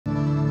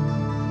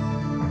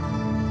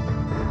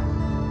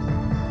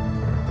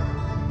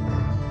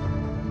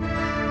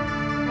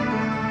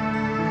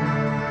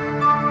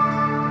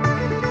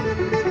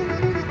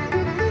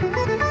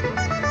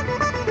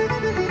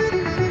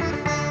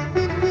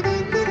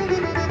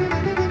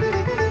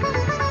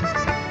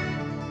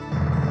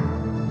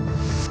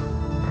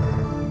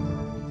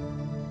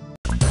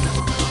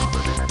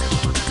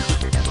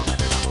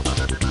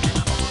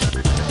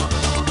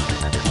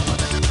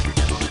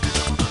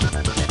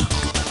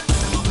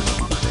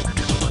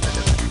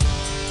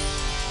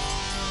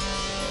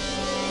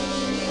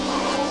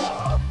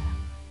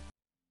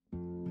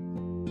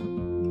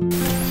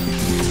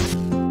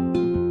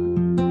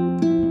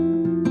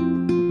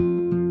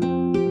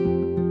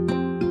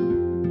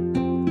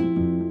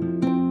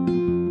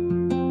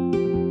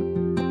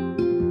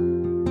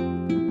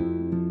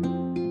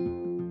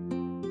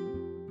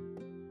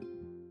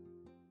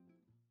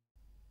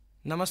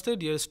Namaste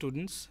dear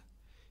students.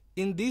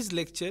 In this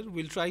lecture,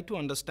 we'll try to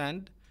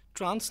understand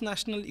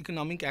transnational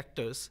economic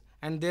actors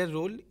and their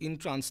role in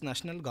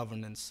transnational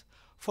governance.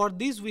 For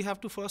this, we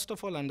have to first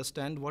of all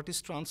understand what is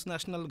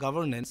transnational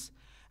governance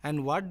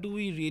and what do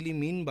we really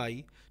mean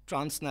by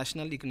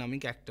transnational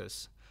economic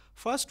actors.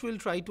 First, we'll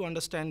try to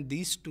understand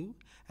these two,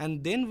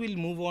 and then we'll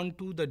move on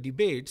to the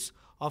debates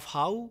of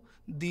how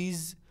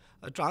these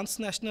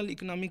transnational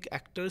economic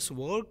actors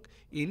work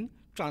in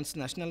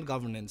transnational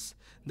governance.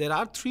 There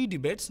are three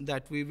debates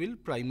that we will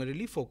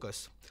primarily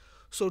focus.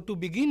 So to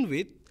begin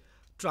with,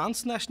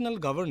 transnational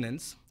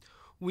governance,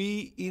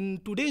 we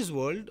in today's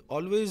world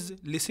always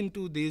listen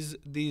to these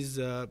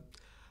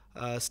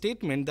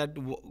statement that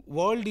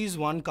world is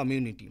one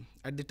community.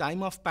 At the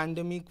time of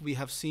pandemic, we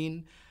have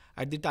seen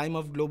at the time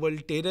of global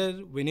terror,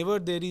 whenever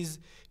there is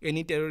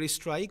any terrorist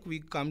strike, we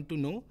come to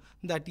know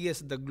that yes,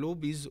 the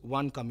globe is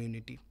one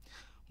community.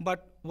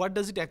 But what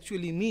does it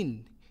actually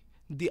mean?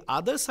 The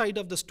other side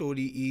of the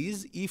story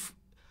is if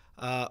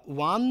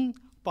one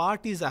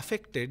part is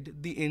affected,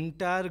 the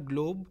entire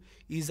globe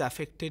is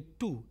affected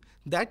too.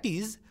 That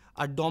is,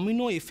 a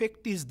domino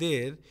effect is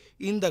there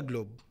in the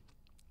globe.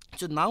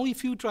 So now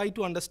if you try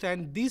to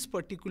understand this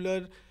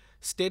particular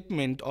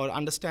statement or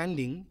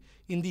understanding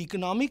in the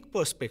economic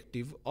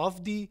perspective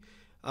of the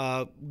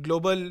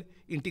global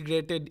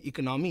integrated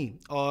economy,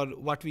 or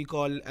what we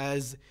call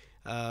as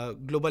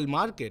global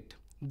market,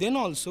 then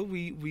also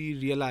we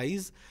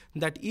realize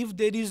that if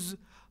there is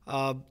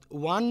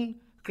one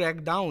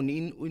crackdown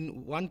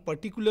in one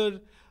particular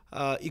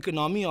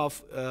economy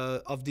of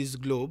this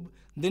globe,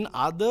 then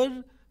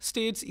other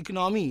states'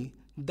 economy,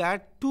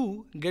 that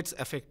too gets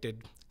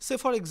affected. Say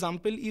for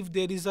example, if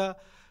there is a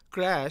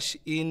crash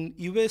in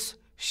US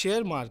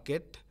share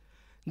market,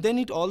 then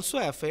it also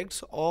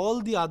affects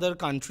all the other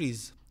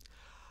countries.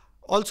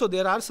 Also,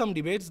 there are some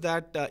debates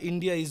that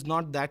India is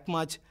not that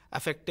much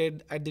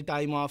affected at the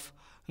time of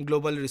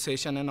global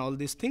recession and all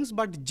these things,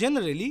 but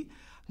generally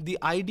the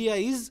idea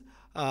is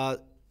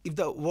if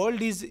the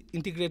world is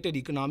integrated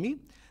economy,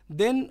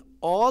 then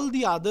all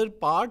the other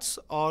parts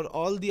or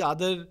all the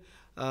other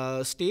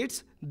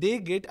states, they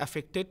get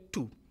affected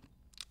too.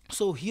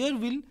 So here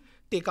we'll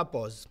take a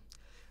pause.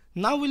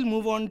 Now we'll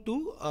move on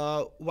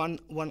to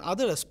one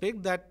other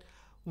aspect that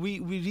we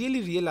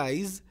really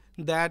realize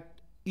that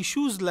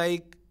issues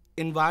like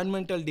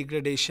environmental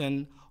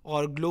degradation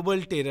or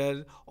global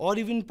terror or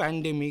even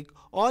pandemic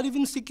or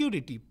even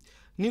security,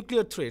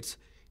 nuclear threats,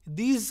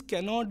 these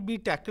cannot be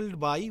tackled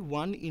by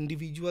one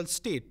individual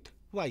state.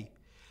 Why?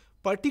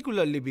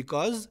 Particularly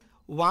because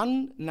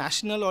one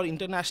national or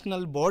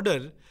international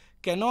border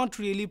cannot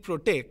really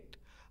protect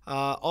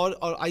or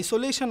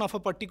isolation of a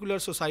particular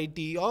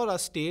society or a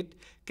state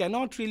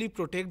cannot really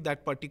protect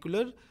that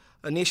particular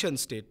nation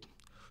state.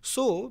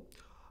 So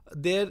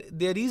there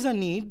is a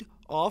need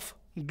of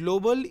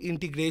global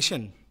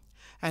integration.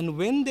 And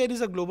when there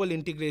is a global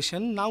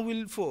integration, now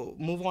we'll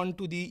move on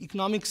to the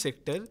economic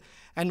sector.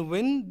 And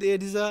when there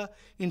is a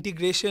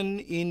integration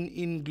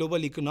in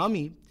global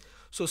economy,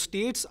 so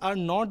states are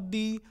not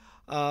the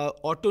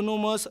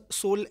autonomous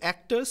sole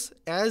actors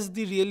as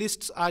the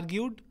realists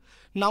argued.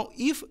 Now,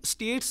 if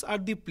states are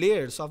the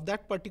players of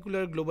that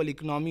particular global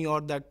economy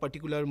or that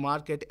particular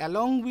market,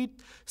 along with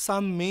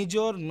some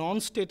major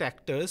non-state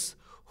actors,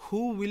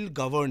 who will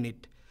govern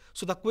it?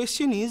 So the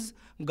question is,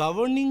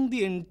 governing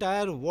the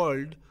entire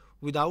world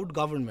without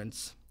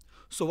governments.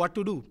 So what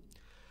to do?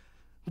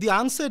 The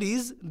answer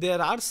is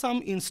there are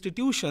some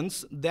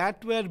institutions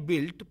that were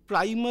built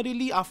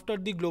primarily after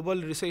the global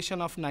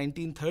recession of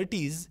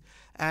 1930s,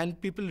 and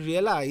people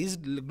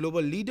realized,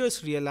 global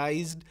leaders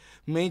realized,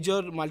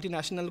 major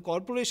multinational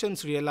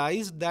corporations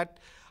realized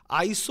that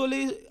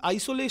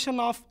isolation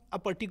of a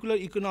particular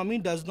economy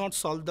does not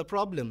solve the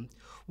problem.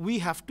 We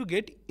have to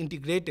get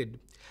integrated.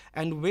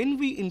 And when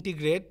we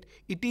integrate,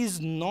 it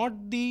is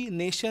not the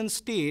nation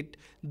state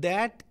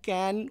that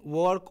can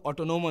work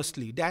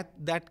autonomously,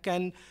 that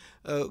can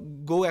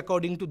go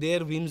according to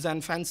their whims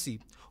and fancy.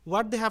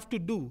 What they have to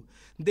do,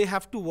 they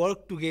have to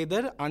work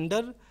together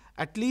under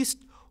at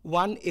least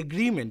one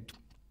agreement,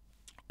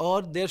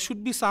 or there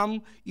should be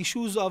some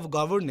issues of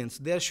governance.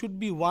 There should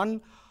be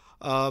one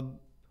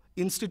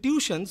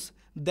institutions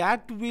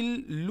that will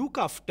look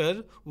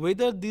after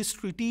whether these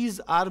treaties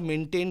are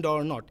maintained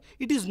or not.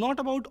 It is not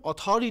about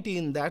authority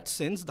in that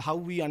sense, how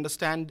we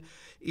understand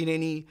in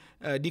any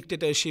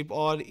dictatorship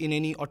or in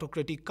any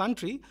autocratic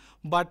country,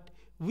 but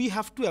we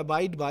have to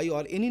abide by,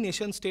 or any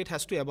nation state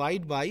has to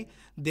abide by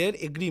their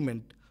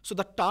agreement. So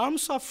the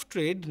terms of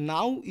trade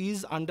now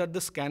is under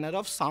the scanner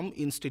of some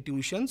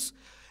institutions,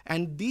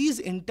 and these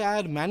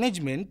entire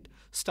management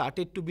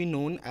started to be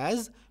known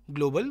as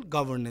global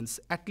governance,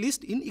 at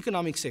least in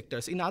economic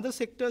sectors. In other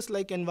sectors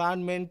like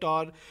environment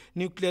or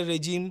nuclear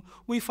regime,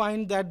 we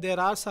find that there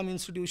are some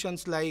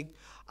institutions like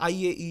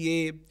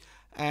IAEA,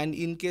 and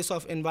in case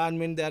of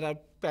environment, there are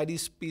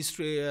Paris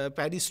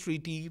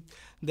Treaty,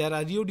 there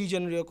are Rio de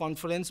Janeiro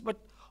Conference, but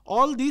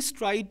all these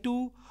try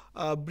to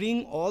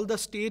bring all the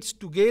states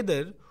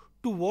together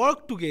to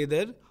work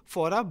together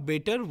for a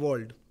better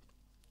world.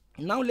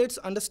 Now let's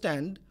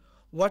understand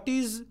what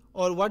is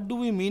or what do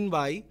we mean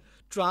by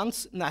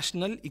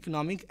transnational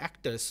economic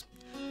actors?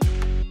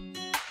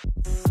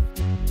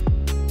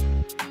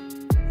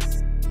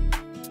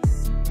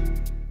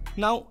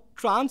 Now,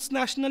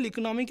 transnational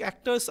economic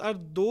actors are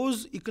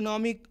those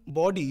economic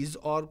bodies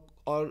or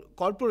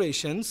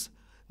corporations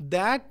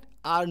that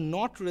are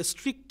not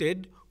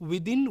restricted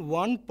within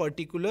one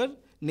particular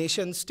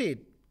nation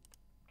state.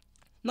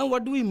 Now,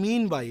 what do we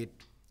mean by it?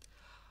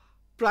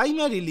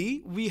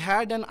 Primarily, we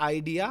had an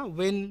idea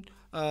when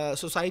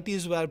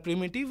societies were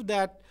primitive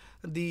that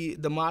the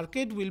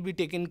market will be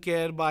taken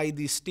care by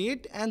the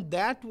state, and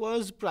that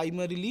was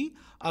primarily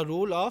a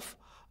role of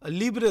a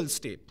liberal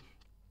state.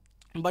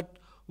 But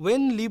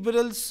when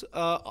liberals,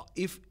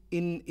 if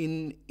in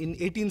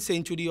 18th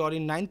century or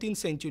in 19th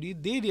century,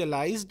 they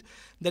realized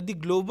that the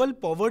global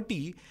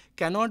poverty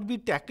cannot be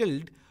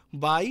tackled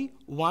by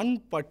one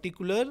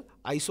particular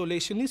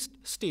isolationist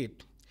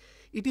state.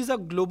 It is a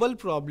global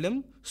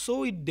problem,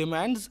 so it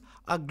demands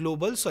a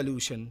global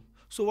solution.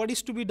 So what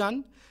is to be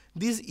done?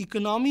 These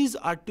economies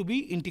are to be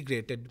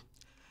integrated.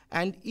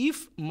 And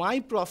if my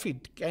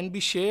profit can be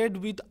shared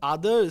with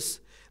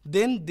others,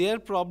 then their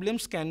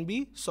problems can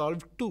be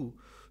solved too.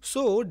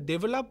 So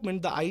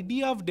development, the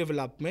idea of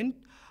development,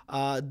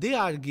 they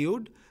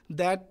argued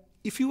that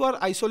if you are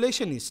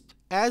isolationist,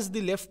 as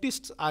the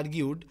leftists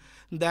argued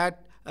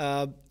that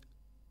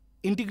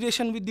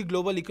integration with the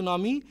global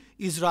economy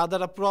is rather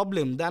a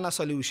problem than a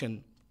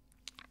solution.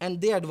 And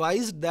they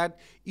advised that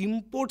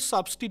import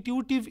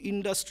substitutive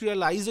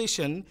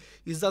industrialization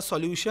is the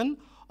solution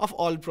of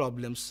all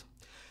problems.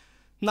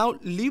 Now,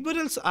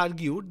 liberals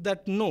argued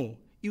that no,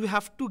 you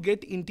have to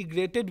get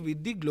integrated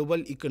with the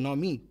global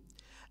economy.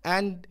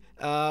 And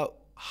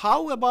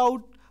how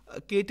about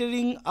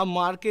catering a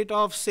market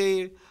of,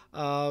 say,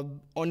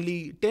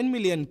 only 10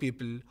 million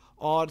people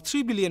or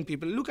 3 billion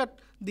people? Look at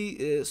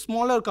the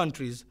smaller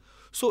countries.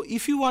 So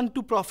if you want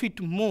to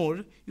profit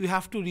more, you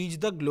have to reach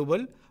the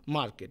global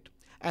market.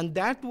 And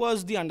that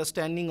was the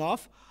understanding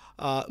of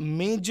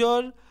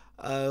major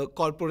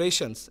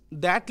corporations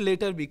that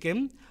later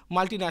became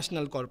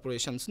multinational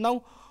corporations.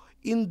 Now,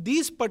 in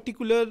these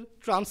particular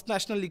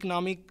transnational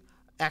economic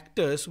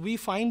actors, we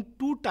find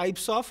two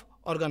types of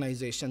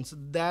organizations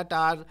that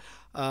are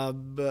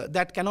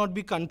that cannot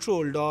be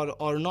controlled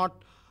or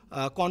not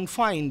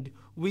confined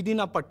within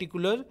a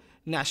particular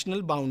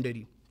national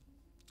boundary.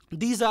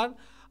 These are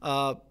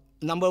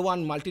number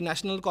one,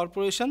 multinational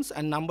corporations,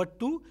 and number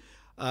two,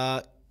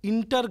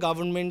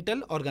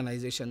 intergovernmental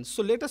organizations.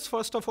 So let us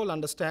first of all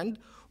understand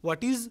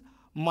what is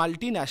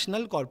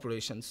multinational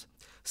corporations.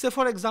 Say,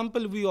 for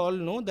example, we all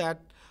know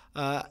that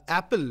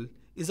Apple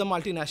is a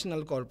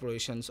multinational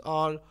corporation,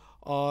 or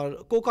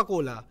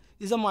Coca-Cola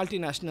is a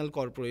multinational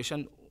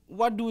corporation.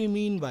 What do we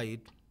mean by it?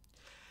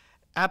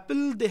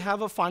 Apple, they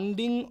have a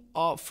funding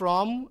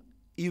from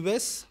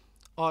US,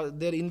 or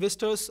their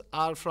investors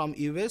are from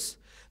US.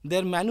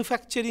 They're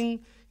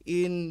manufacturing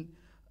in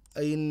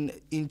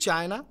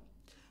China.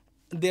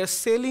 They're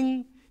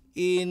selling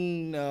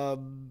in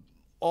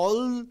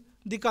all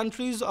the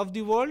countries of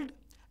the world,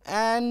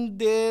 and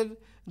their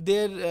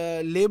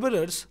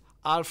laborers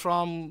are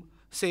from,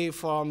 say,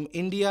 from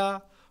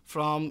India,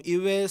 from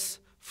US,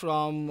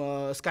 from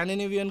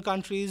Scandinavian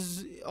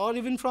countries, or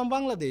even from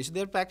Bangladesh.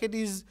 Their packet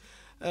is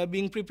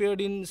being prepared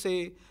in,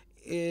 say,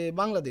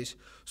 Bangladesh.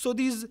 So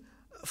these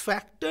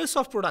factors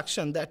of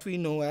production that we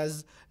know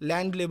as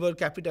land, labor,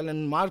 capital,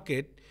 and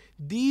market,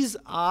 these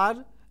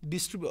are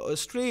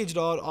staged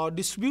or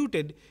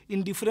distributed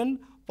in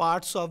different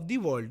parts of the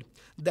world.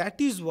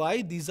 That is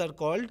why these are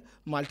called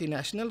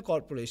multinational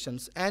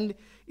corporations. And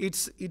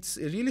it's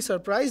really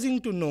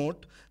surprising to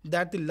note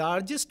that the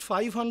largest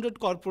 500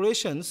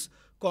 corporations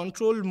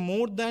control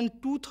more than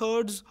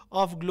 2/3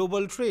 of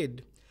global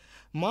trade,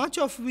 much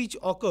of which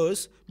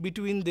occurs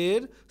between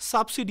their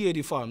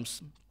subsidiary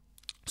firms.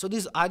 So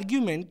this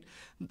argument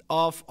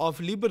of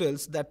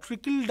liberals that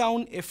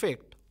trickle-down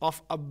effect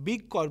of a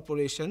big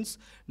corporations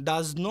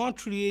does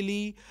not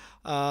really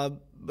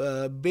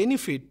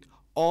benefit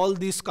all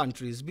these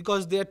countries,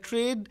 because their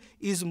trade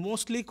is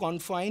mostly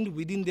confined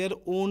within their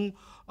own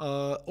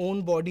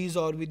bodies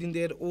or within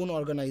their own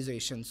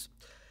organizations.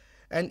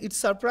 And it's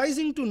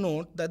surprising to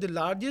note that the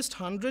largest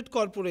 100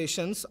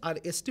 corporations are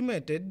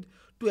estimated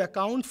to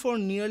account for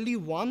nearly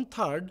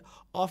 1/3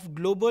 of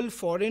global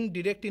foreign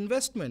direct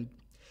investment.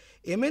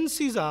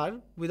 MNCs are,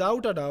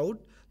 without a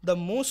doubt, the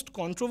most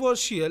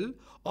controversial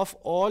of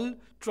all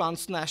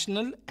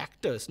transnational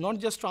actors, not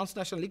just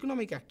transnational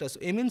economic actors.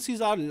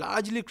 MNCs are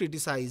largely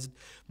criticized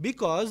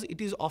because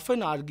it is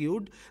often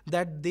argued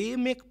that they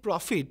make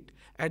profit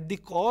at the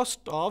cost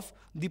of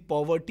the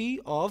poverty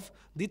of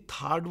the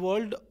third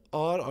world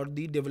or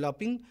the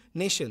developing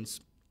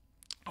nations.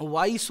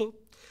 Why so?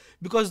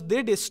 Because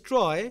they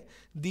destroy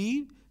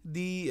the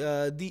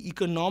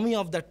economy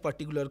of that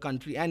particular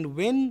country. And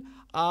when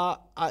a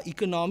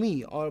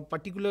economy or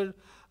particular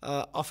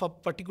of a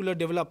particular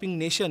developing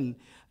nation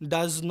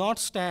does not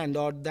stand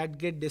or that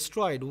get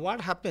destroyed,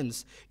 what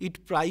happens?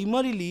 It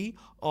primarily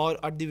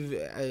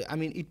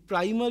it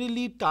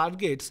primarily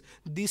targets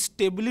the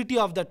stability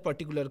of that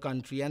particular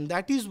country, and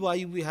that is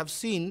why we have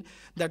seen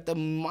that the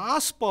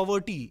mass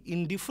poverty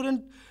in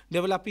different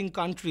developing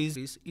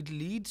countries, it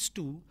leads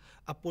to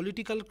a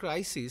political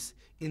crisis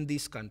in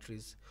these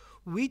countries,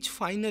 which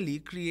finally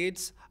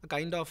creates a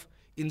kind of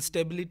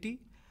instability,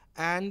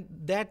 and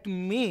that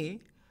may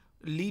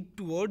lead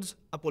towards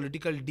a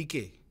political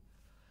decay.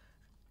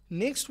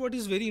 Next, what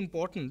is very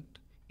important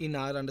in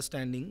our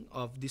understanding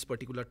of this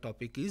particular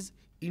topic is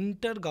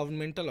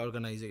intergovernmental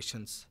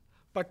organizations.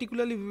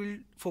 Particularly, we will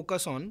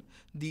focus on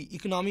the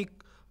economic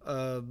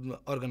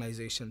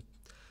organization.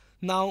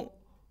 Now,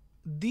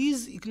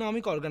 these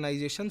economic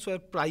organizations were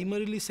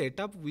primarily set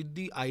up with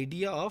the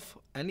idea of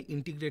an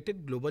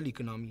integrated global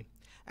economy,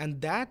 and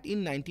that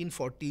in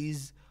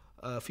 1940s,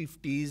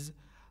 50s,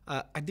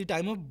 at the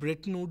time of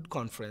Bretton Woods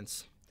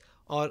Conference,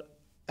 or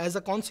as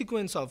a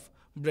consequence of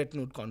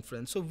Bretton Woods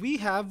Conference. So we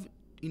have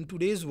in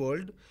today's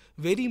world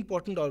very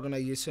important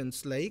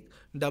organizations like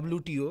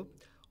WTO,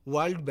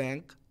 World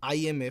Bank,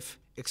 IMF,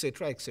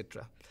 etc.,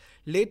 etc.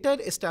 Later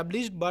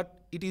established, but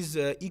it is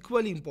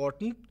equally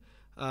important,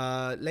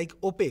 like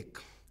OPEC.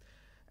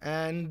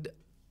 And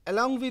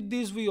along with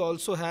this, we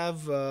also have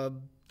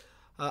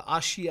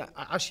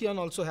ASEAN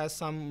also has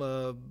some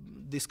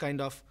this kind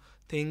of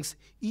things,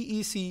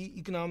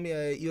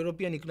 EEC,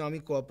 European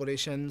Economic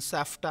Cooperation,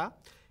 SAFTA,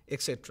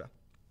 etc.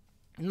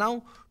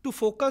 Now, to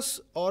focus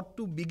or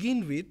to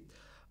begin with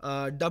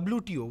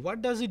WTO,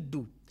 what does it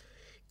do?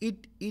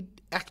 It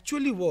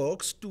actually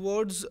works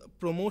towards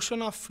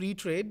promotion of free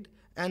trade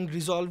and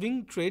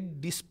resolving trade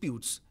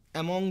disputes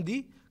among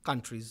the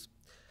countries.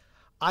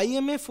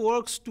 IMF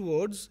works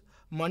towards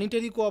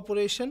monetary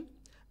cooperation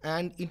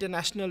and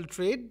international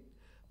trade,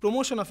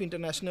 promotion of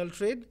international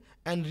trade,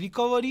 and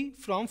recovery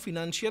from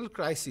financial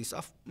crisis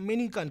of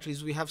many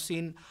countries. We have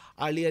seen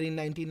earlier in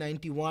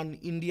 1991,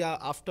 India,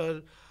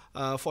 after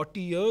 40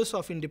 years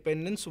of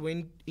independence,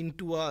 went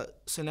into a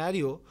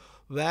scenario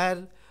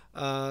where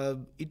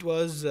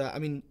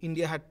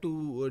India had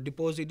to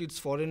deposit its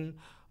foreign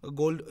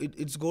gold,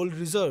 its gold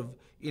reserve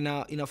in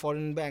a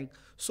foreign bank.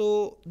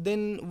 So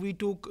then we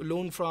took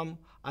loan from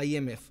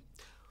IMF.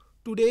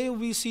 Today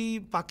we see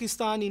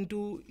Pakistan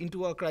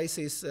into a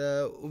crisis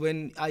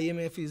when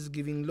IMF is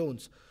giving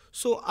loans.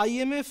 So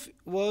IMF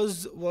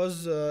was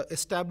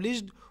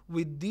established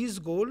with this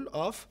goal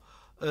of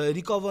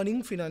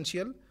recovering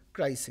financial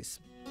crisis.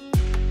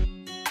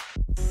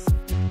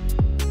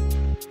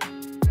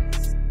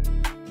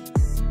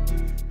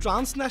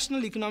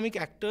 Transnational economic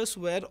actors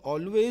were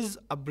always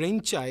a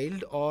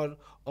brainchild,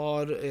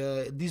 or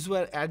these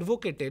were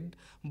advocated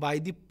by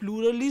the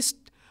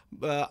pluralist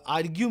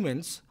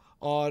arguments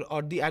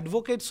or the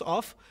advocates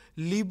of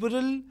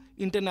liberal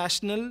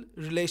international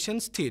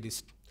relations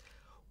theorists.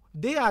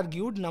 They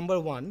argued,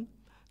 number one,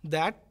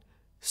 that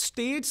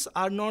states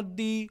are not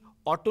the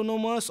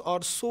autonomous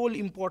or sole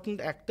important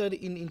actor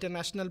in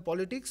international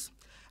politics,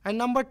 and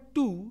number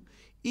two,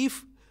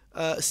 if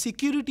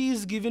security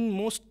is given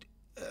most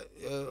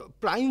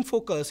prime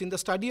focus in the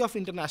study of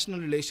international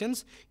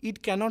relations,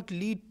 it cannot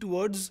lead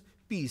towards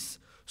peace.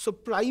 So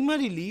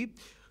primarily,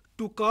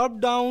 to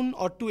curb down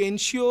or to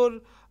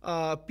ensure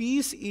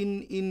peace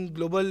in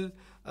global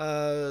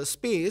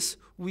space,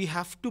 we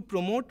have to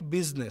promote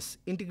business,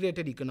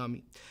 integrated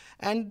economy.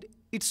 And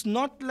it's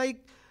not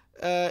like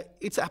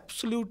it's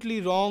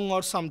absolutely wrong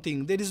or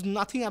something. There is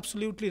nothing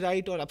absolutely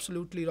right or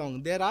absolutely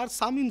wrong. There are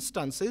some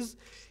instances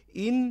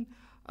in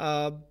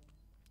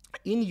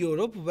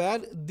Europe where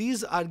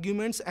these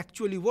arguments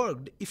actually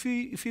worked. If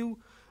you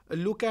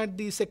look at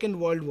the Second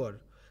World War,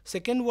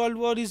 Second World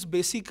War is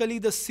basically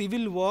the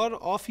civil war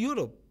of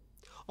Europe,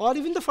 or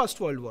even the First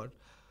World War.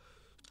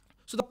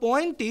 So the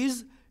point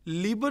is,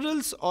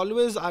 liberals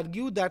always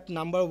argue that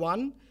number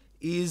one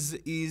is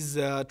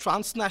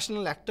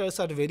transnational actors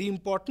are very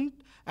important,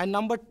 and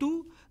number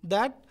two,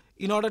 that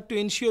in order to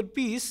ensure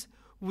peace,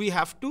 we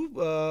have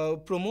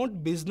to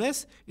promote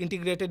business,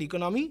 integrated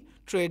economy,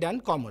 trade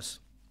and commerce.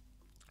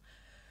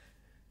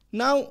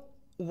 Now,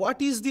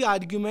 what is the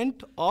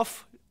argument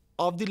of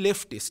the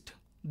leftist?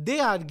 They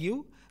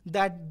argue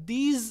that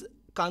these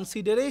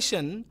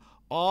consideration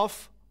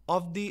of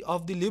the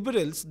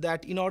liberals,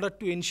 that in order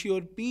to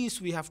ensure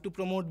peace we have to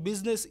promote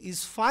business,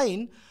 is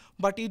fine,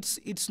 but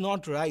it's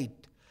not right.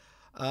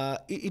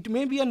 It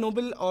may be a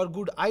noble or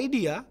good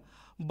idea,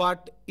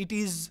 but it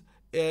is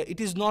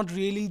not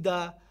really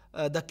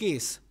the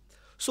case.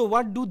 So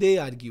what do they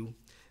argue?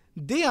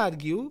 They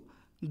argue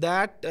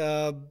that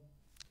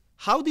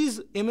how these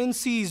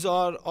MNCs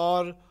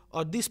or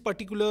this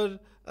particular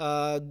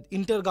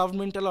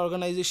intergovernmental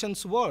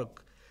organizations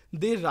work.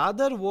 They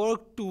rather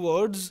work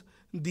towards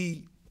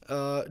the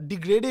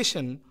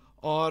degradation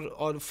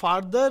or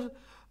further,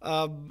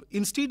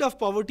 instead of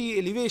poverty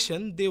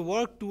elevation, they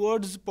work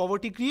towards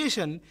poverty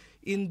creation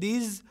in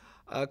these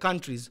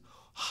countries.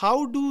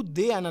 How do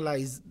they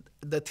analyze?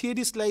 The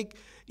theorists like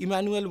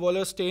Immanuel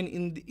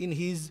Wallerstein in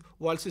his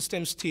world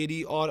systems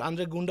theory, or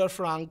Andre Gunder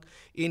Frank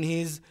in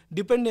his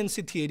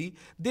dependency theory,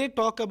 they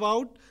talk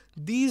about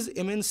these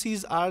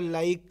MNCs are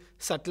like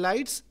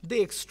satellites.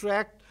 They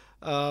extract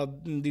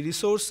the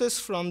resources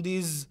from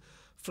these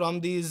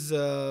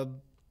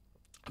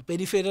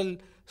peripheral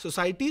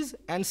societies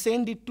and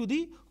send it to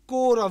the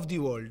core of the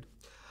world.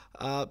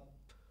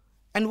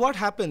 And what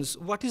happens?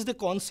 What is the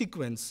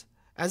consequence?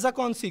 As a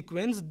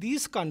consequence,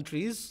 these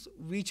countries,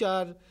 which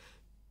are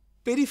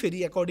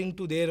periphery according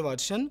to their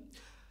version,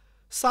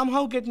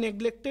 somehow get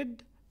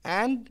neglected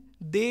and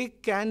they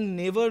can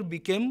never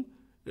become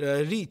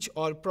rich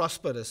or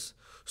prosperous.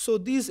 So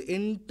this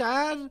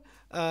entire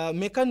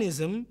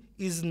mechanism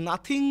is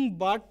nothing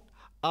but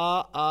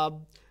a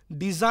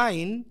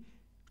design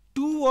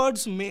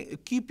towards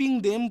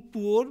keeping them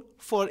poor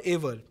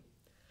forever.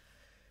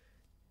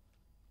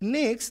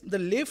 Next, the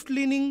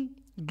left-leaning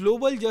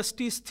global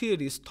justice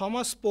theorist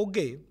Thomas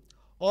Pogge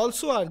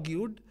also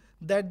argued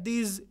that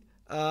these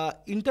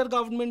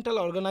intergovernmental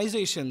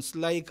organizations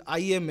like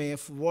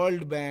IMF,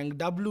 World Bank,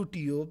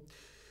 WTO,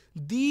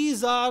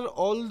 these are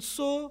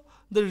also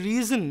the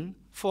reason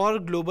for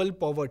global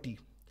poverty.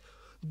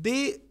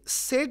 They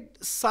set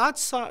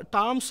such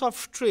terms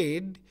of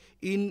trade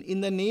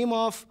in the name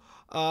of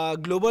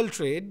global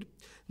trade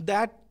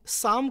that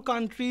some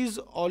countries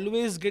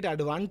always get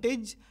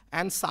advantage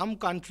and some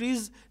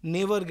countries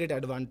never get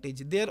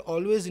advantage. They are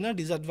always in a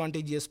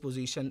disadvantageous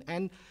position,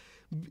 and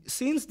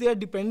since they are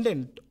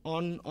dependent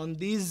on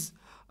these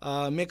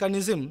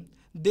mechanism,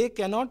 they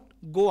cannot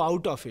go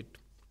out of it.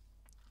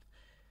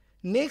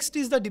 Next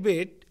is the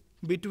debate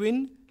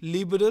between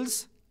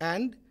liberals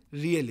and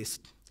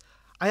realists.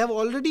 I have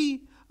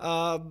already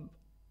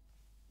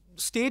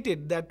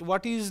stated that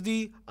what is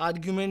the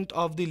argument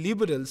of the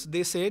liberals.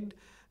 They said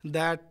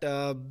that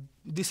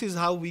this is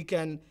how we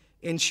can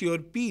ensure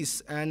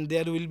peace and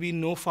there will be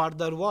no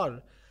further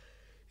war.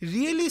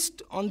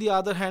 Realists, on the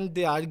other hand,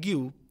 they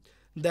argue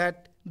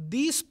that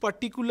this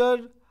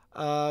particular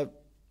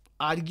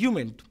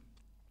argument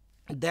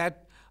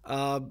that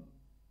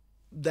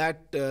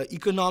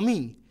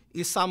economy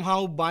is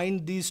somehow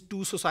bind these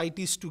two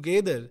societies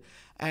together,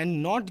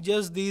 and not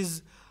just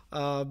these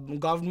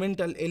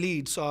governmental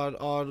elites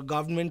or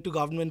government to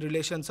government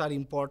relations are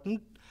important.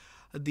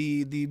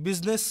 The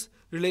business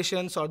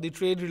relations or the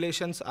trade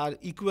relations are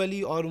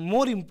equally or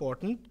more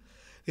important.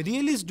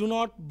 Realists do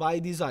not buy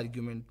this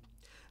argument.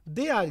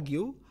 They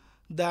argue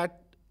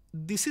that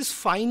this is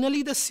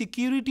finally the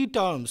security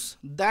terms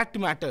that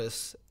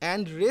matters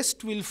and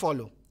rest will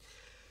follow.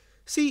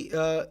 See,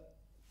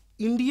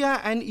 India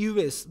and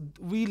US,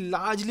 we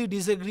largely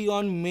disagree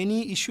on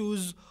many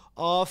issues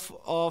of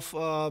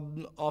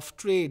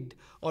trade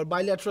or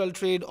bilateral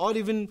trade or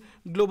even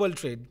global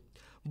trade.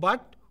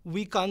 But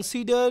we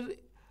consider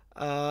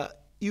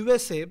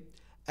USA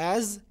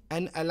as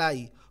an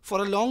ally. For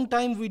a long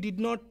time, we did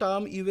not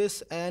term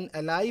US an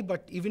ally,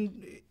 but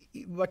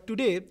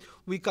today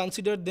we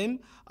consider them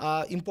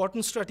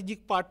important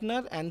strategic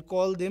partner and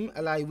call them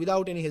ally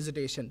without any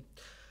hesitation.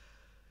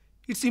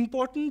 It's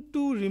important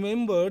to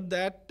remember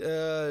that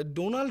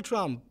Donald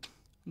Trump,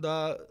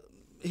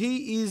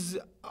 he is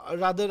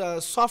rather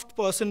a soft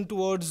person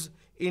towards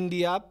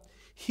India.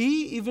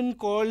 He even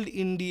called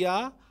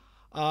India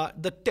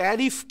the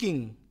tariff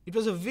king. It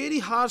was a very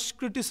harsh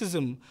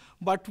criticism,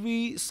 but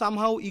we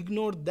somehow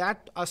ignored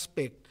that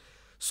aspect.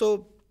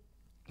 So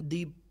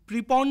the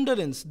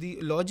preponderance, the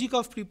logic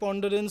of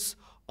preponderance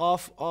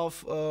of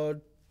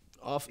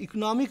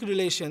economic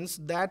relations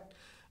that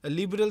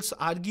liberals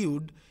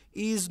argued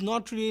is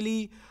not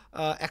really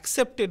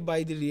accepted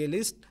by the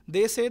realists.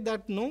 They say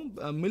that no,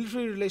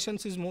 military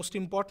relations is most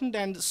important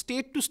and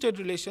state-to-state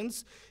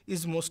relations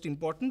is most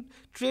important.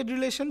 Trade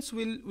relations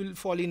will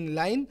fall in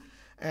line,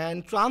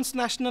 and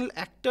transnational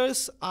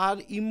actors are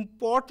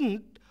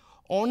important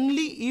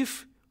only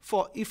if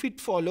it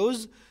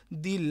follows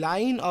the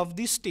line of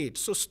the state.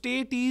 So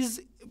state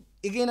is,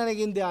 again and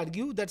again they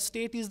argue that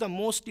state is the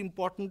most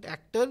important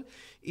actor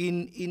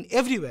in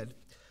everywhere.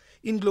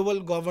 In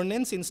global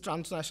governance, in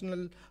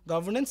transnational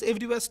governance,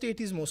 everywhere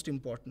state is most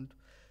important.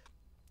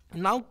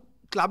 Now,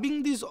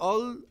 clubbing these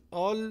all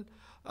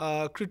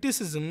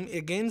criticism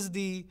against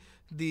the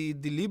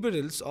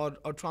liberals or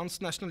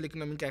transnational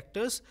economic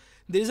actors,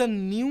 there is a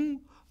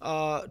new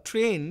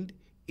trend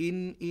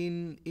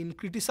in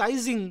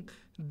criticizing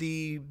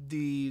the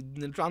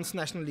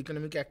transnational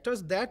economic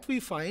actors that we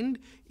find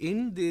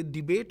in the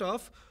debate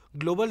of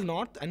global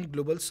north and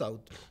global south.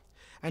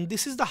 And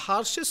this is the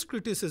harshest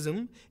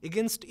criticism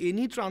against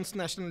any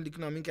transnational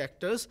economic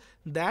actors,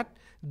 that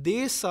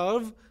they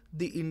serve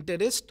the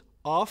interest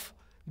of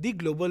the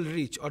global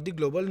rich or the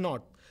global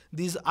north.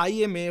 These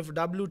IMF,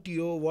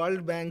 WTO,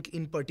 World Bank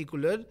in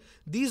particular,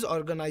 these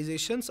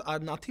organizations are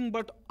nothing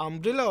but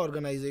umbrella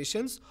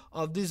organizations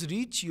of these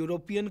rich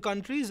European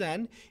countries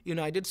and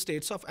United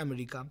States of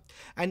America.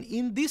 And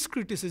in this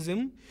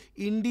criticism,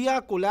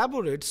 India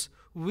collaborates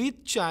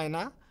with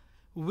China,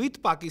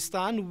 with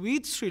Pakistan,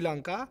 with Sri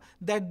Lanka,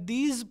 that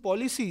these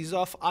policies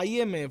of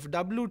IMF,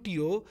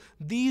 WTO,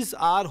 these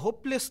are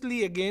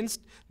hopelessly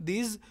against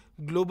these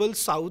global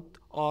south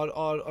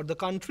or the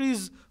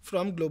countries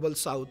from global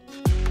south.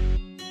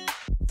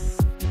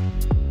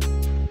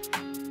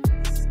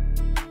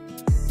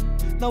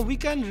 Now we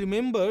can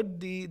remember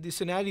the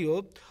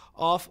scenario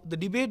of the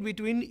debate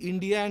between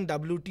India and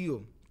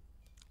WTO.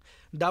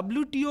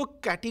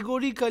 WTO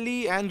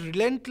categorically and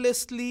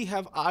relentlessly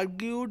have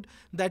argued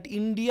that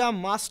India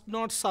must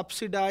not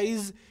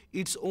subsidize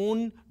its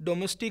own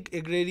domestic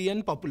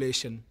agrarian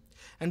population.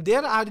 And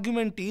their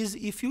argument is,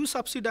 if you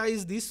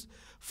subsidize these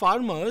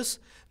farmers,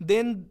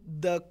 then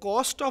the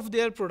cost of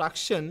their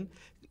production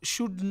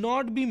should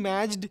not be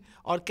matched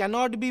or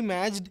cannot be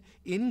matched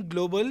in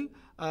global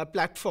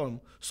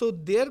platform. So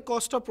their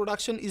cost of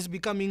production is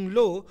becoming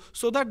low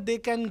so that they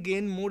can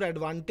gain more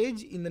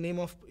advantage in the name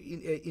of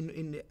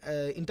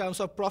in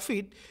terms of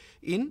profit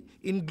in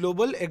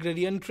global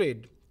agrarian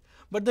trade.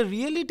 But the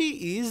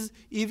reality is,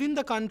 even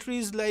the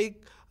countries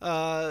like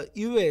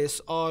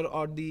US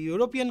or the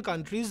European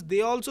countries,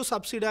 they also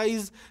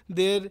subsidize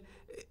their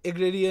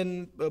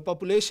agrarian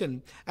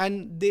population,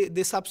 and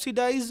they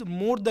subsidize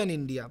more than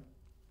India.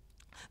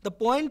 The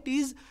point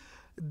is,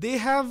 they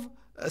have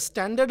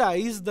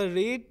standardized the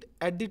rate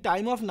at the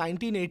time of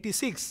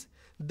 1986.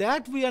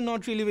 That we are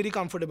not really very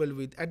comfortable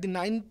with. At the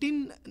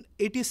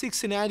 1986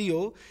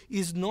 scenario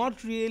is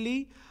not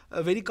really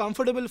very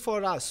comfortable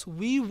for us.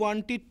 We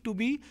want it to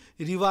be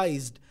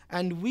revised,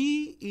 and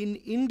we in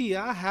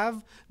India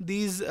have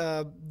these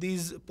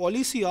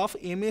policy of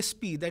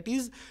MSP, that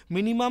is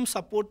minimum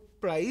support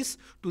price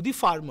to the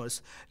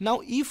farmers.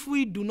 Now, if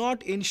we do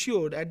not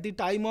ensure at the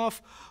time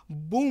of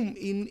boom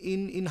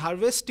in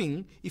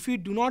harvesting, if we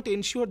do not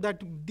ensure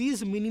that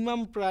this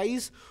minimum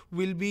price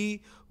will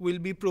be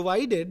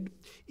provided,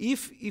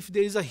 if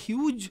there is a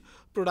huge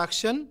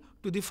production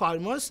to the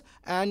farmers,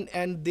 and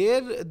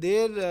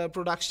their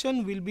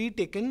production will be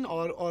taken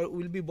or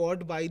will be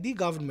bought by the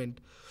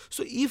government.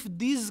 So if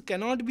these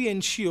cannot be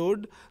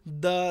ensured,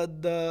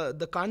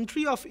 the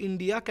country of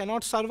India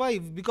cannot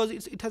survive, because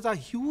it has a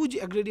huge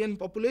agrarian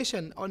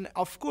population, and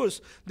of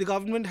course the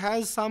government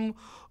has some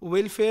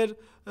welfare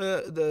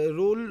the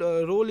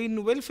role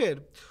in welfare.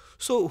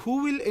 So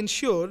who will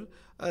ensure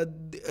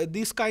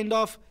this kind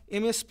of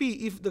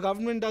MSP if the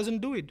government doesn't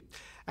do it?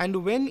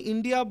 And when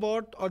India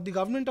bought, or the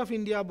government of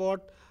India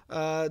bought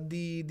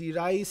the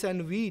rice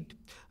and wheat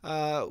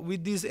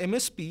with this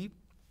MSP,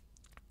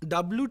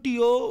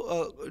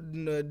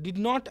 WTO did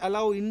not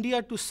allow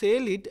India to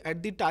sell it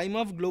at the time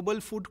of global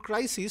food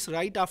crisis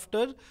right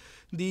after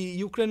the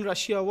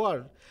Ukraine-Russia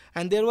war.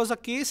 And there was a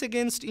case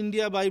against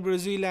India by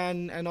Brazil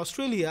and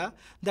Australia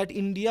that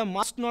India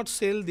must not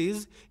sell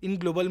these in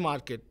global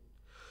market.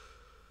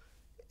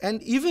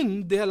 And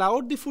even they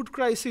allowed the food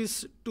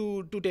crisis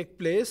to take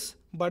place,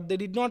 but they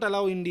did not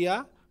allow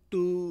India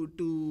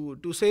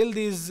to sell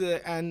these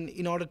and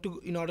in order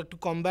to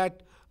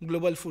combat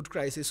global food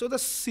crisis. So the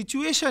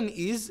situation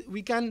is,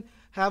 we can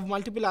have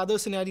multiple other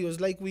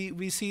scenarios, like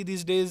we see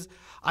these days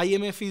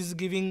IMF is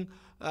giving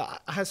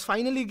has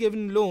finally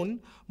given loan,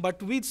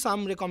 but with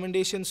some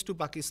recommendations to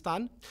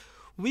Pakistan.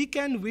 We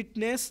can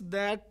witness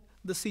that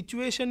the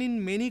situation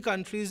in many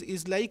countries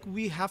is like,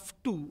 we have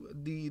to,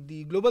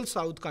 the global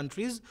south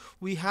countries,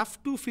 we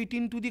have to fit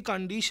into the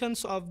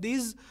conditions of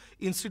these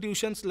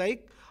institutions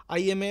like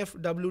IMF,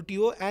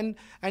 WTO, and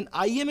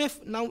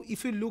IMF now,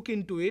 if you look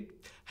into it,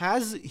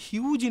 has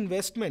huge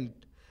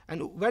investment.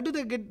 And where do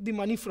they get the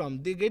money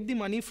from? They get the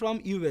money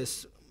from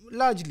US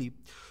largely.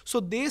 So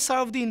they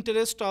serve the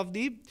interest of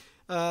the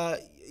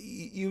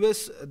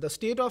US, the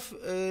state of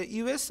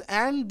US,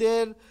 and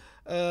their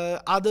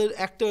other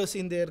actors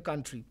in their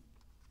country.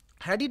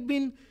 Had it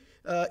been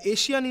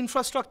Asian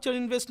Infrastructure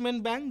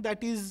Investment Bank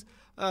that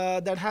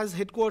has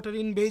headquarters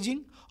in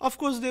Beijing, of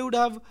course they would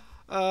have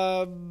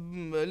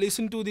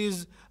listened to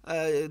this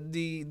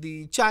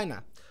the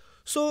China.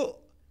 So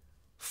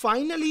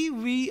finally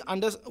we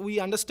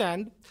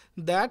understand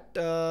that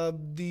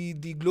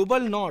the global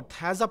north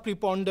has a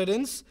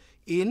preponderance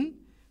in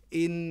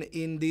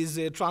these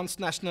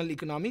transnational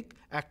economic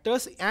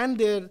actors and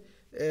their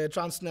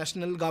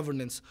transnational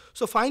governance.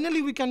 So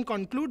finally we can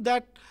conclude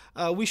that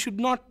we should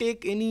not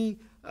take any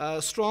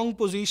strong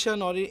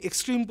position or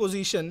extreme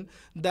position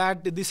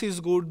that this is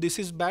good, this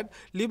is bad.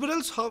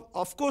 Liberals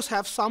of course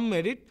have some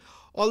merit,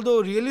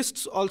 although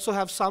realists also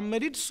have some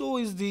merit, so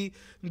is the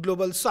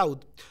global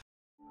south.